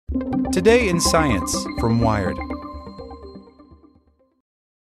Today in Science from Wired.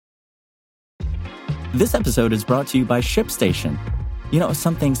 This episode is brought to you by ShipStation. You know,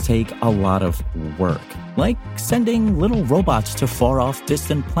 some things take a lot of work, like sending little robots to far-off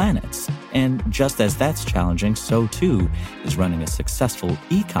distant planets. And just as that's challenging, so too is running a successful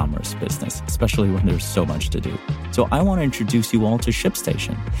e-commerce business, especially when there's so much to do. So I want to introduce you all to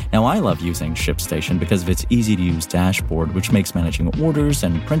ShipStation. Now, I love using ShipStation because of its easy-to-use dashboard, which makes managing orders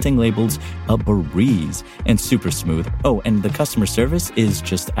and printing labels a breeze and super smooth. Oh, and the customer service is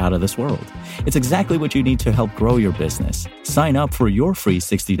just out of this world. It's exactly what you need to help grow your business. Sign up for your free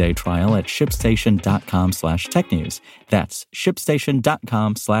 60-day trial at shipstation.com/technews. That's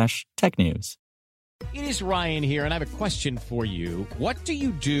shipstation.com/technews. It is Ryan here, and I have a question for you. What do you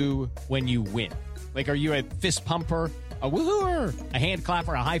do when you win? Like, are you a fist pumper, a woohooer, a hand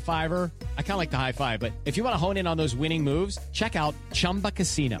clapper, a high fiver? I kind of like the high five, but if you want to hone in on those winning moves, check out Chumba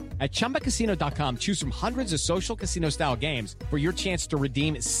Casino. At ChumbaCasino.com, choose from hundreds of social casino-style games for your chance to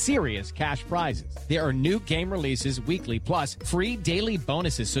redeem serious cash prizes. There are new game releases weekly, plus free daily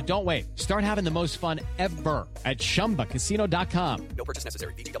bonuses, so don't wait. Start having the most fun ever at ChumbaCasino.com. No purchase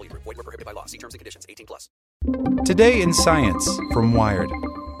necessary. VGW Group. Void where prohibited by law. See terms and conditions. 18+. Today in Science from Wired.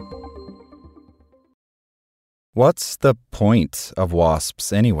 What's the point of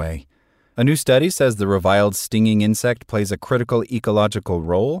wasps anyway? A new study says the reviled stinging insect plays a critical ecological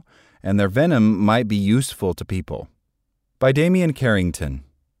role, and their venom might be useful to people. By Damian Carrington.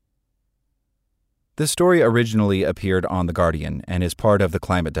 This story originally appeared on The Guardian and is part of the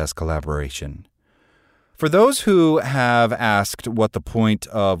Climate Desk collaboration. For those who have asked what the point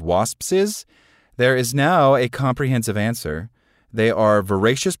of wasps is, there is now a comprehensive answer. They are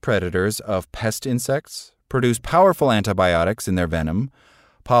voracious predators of pest insects, produce powerful antibiotics in their venom,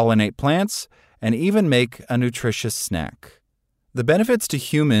 pollinate plants, and even make a nutritious snack. The benefits to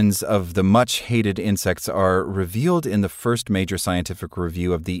humans of the much-hated insects are revealed in the first major scientific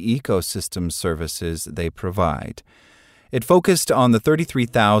review of the ecosystem services they provide. It focused on the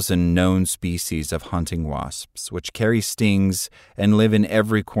 33,000 known species of hunting wasps, which carry stings and live in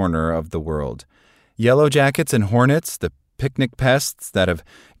every corner of the world. Yellow jackets and hornets, the picnic pests that have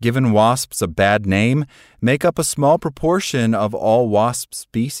given wasps a bad name, make up a small proportion of all wasp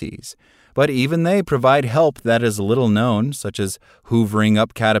species. But even they provide help that is little known, such as hoovering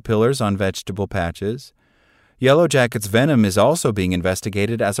up caterpillars on vegetable patches. Yellow jacket's venom is also being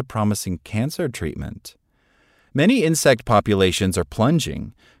investigated as a promising cancer treatment. Many insect populations are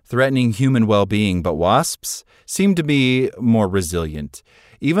plunging, threatening human well-being, but wasps seem to be more resilient.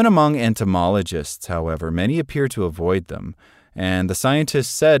 Even among entomologists, however, many appear to avoid them, and the scientists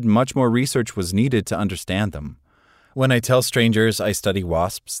said much more research was needed to understand them. When I tell strangers I study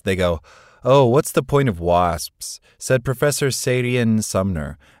wasps, they go, "Oh, what's the point of wasps?" said Professor Sarian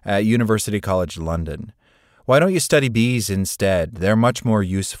Sumner at University College London. "Why don't you study bees instead? They're much more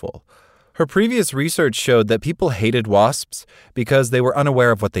useful." Her previous research showed that people hated wasps because they were unaware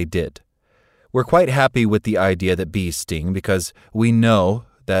of what they did. We're quite happy with the idea that bees sting because we know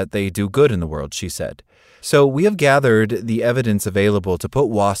that they do good in the world, she said. So we have gathered the evidence available to put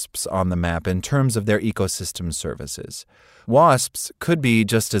wasps on the map in terms of their ecosystem services. Wasps could be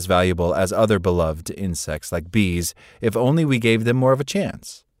just as valuable as other beloved insects like bees if only we gave them more of a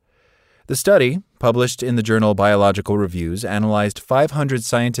chance. The study, published in the journal Biological Reviews, analyzed 500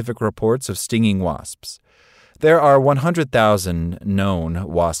 scientific reports of stinging wasps. There are 100,000 known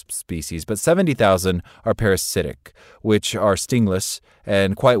wasp species, but 70,000 are parasitic, which are stingless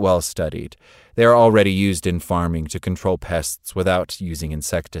and quite well studied. They are already used in farming to control pests without using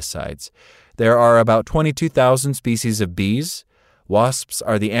insecticides. There are about 22,000 species of bees. Wasps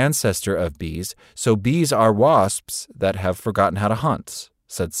are the ancestor of bees, so bees are wasps that have forgotten how to hunt,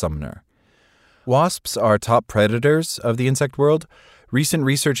 said Sumner. Wasps are top predators of the insect world. Recent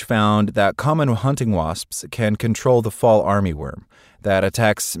research found that common hunting wasps can control the fall armyworm that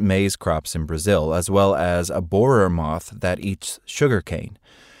attacks maize crops in Brazil, as well as a borer moth that eats sugarcane.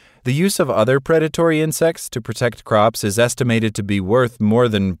 The use of other predatory insects to protect crops is estimated to be worth more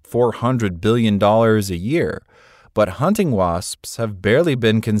than $400 billion a year, but hunting wasps have barely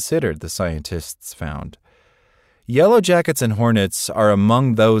been considered, the scientists found. Yellow jackets and hornets are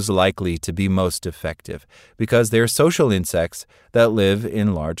among those likely to be most effective because they're social insects that live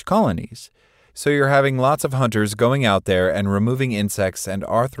in large colonies. So you're having lots of hunters going out there and removing insects and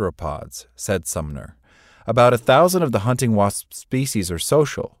arthropods, said Sumner. About 1,000 of the hunting wasp species are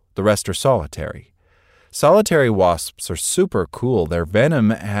social, the rest are solitary. Solitary wasps are super cool. Their venom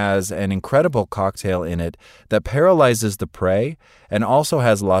has an incredible cocktail in it that paralyzes the prey and also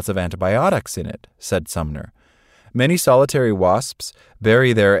has lots of antibiotics in it, said Sumner. Many solitary wasps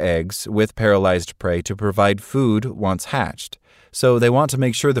bury their eggs with paralyzed prey to provide food once hatched, so they want to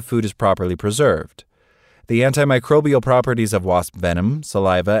make sure the food is properly preserved. The antimicrobial properties of wasp venom,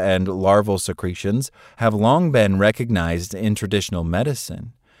 saliva, and larval secretions have long been recognized in traditional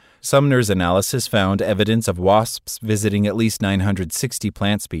medicine. Sumner's analysis found evidence of wasps visiting at least 960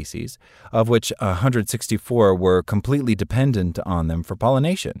 plant species, of which 164 were completely dependent on them for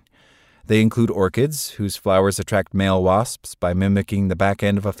pollination. They include orchids, whose flowers attract male wasps by mimicking the back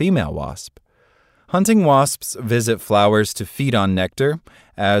end of a female wasp. Hunting wasps visit flowers to feed on nectar,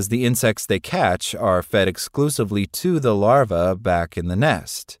 as the insects they catch are fed exclusively to the larvae back in the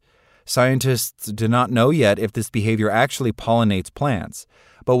nest. Scientists do not know yet if this behavior actually pollinates plants,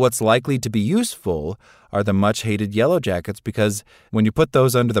 but what's likely to be useful are the much-hated yellow jackets because when you put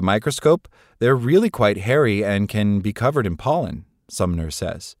those under the microscope, they're really quite hairy and can be covered in pollen, Sumner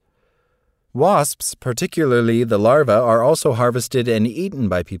says. Wasps, particularly the larvae, are also harvested and eaten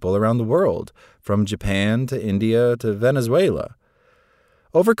by people around the world, from Japan to India to Venezuela.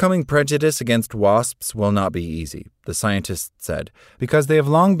 Overcoming prejudice against wasps will not be easy, the scientists said, because they have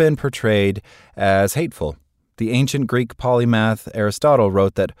long been portrayed as hateful. The ancient Greek polymath Aristotle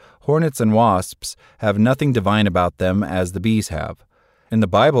wrote that hornets and wasps have nothing divine about them as the bees have. In the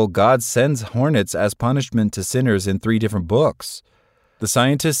Bible, God sends hornets as punishment to sinners in 3 different books. The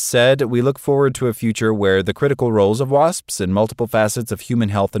scientists said, "We look forward to a future where the critical roles of wasps and multiple facets of human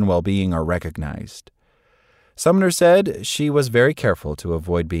health and well-being are recognized." Sumner said she was very careful to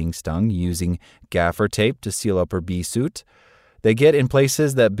avoid being stung, using gaffer tape to seal up her bee suit. They get in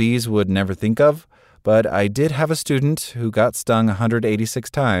places that bees would never think of, but I did have a student who got stung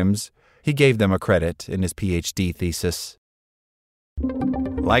 186 times. He gave them a credit in his PhD thesis.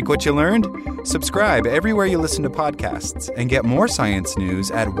 Like what you learned? Subscribe everywhere you listen to podcasts and get more science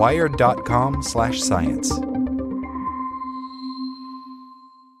news at wired.com/science.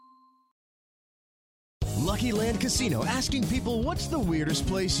 Lucky Land Casino, asking people, what's the weirdest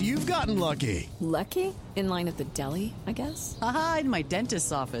place you've gotten lucky? Lucky? In line at the deli, I guess? Aha, in my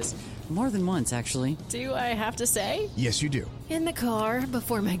dentist's office. More than once, actually. Do I have to say? Yes, you do. In the car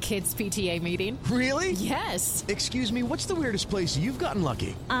before my kids' PTA meeting. Really? Yes. Excuse me, what's the weirdest place you've gotten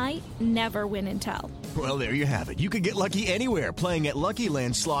lucky? I never win and tell. Well, there you have it. You can get lucky anywhere, playing at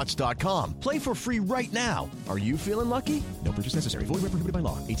LuckyLandSlots.com. Play for free right now. Are you feeling lucky? No purchase necessary. Void where prohibited by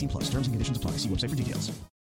law. 18+. Terms and conditions apply. See website for details.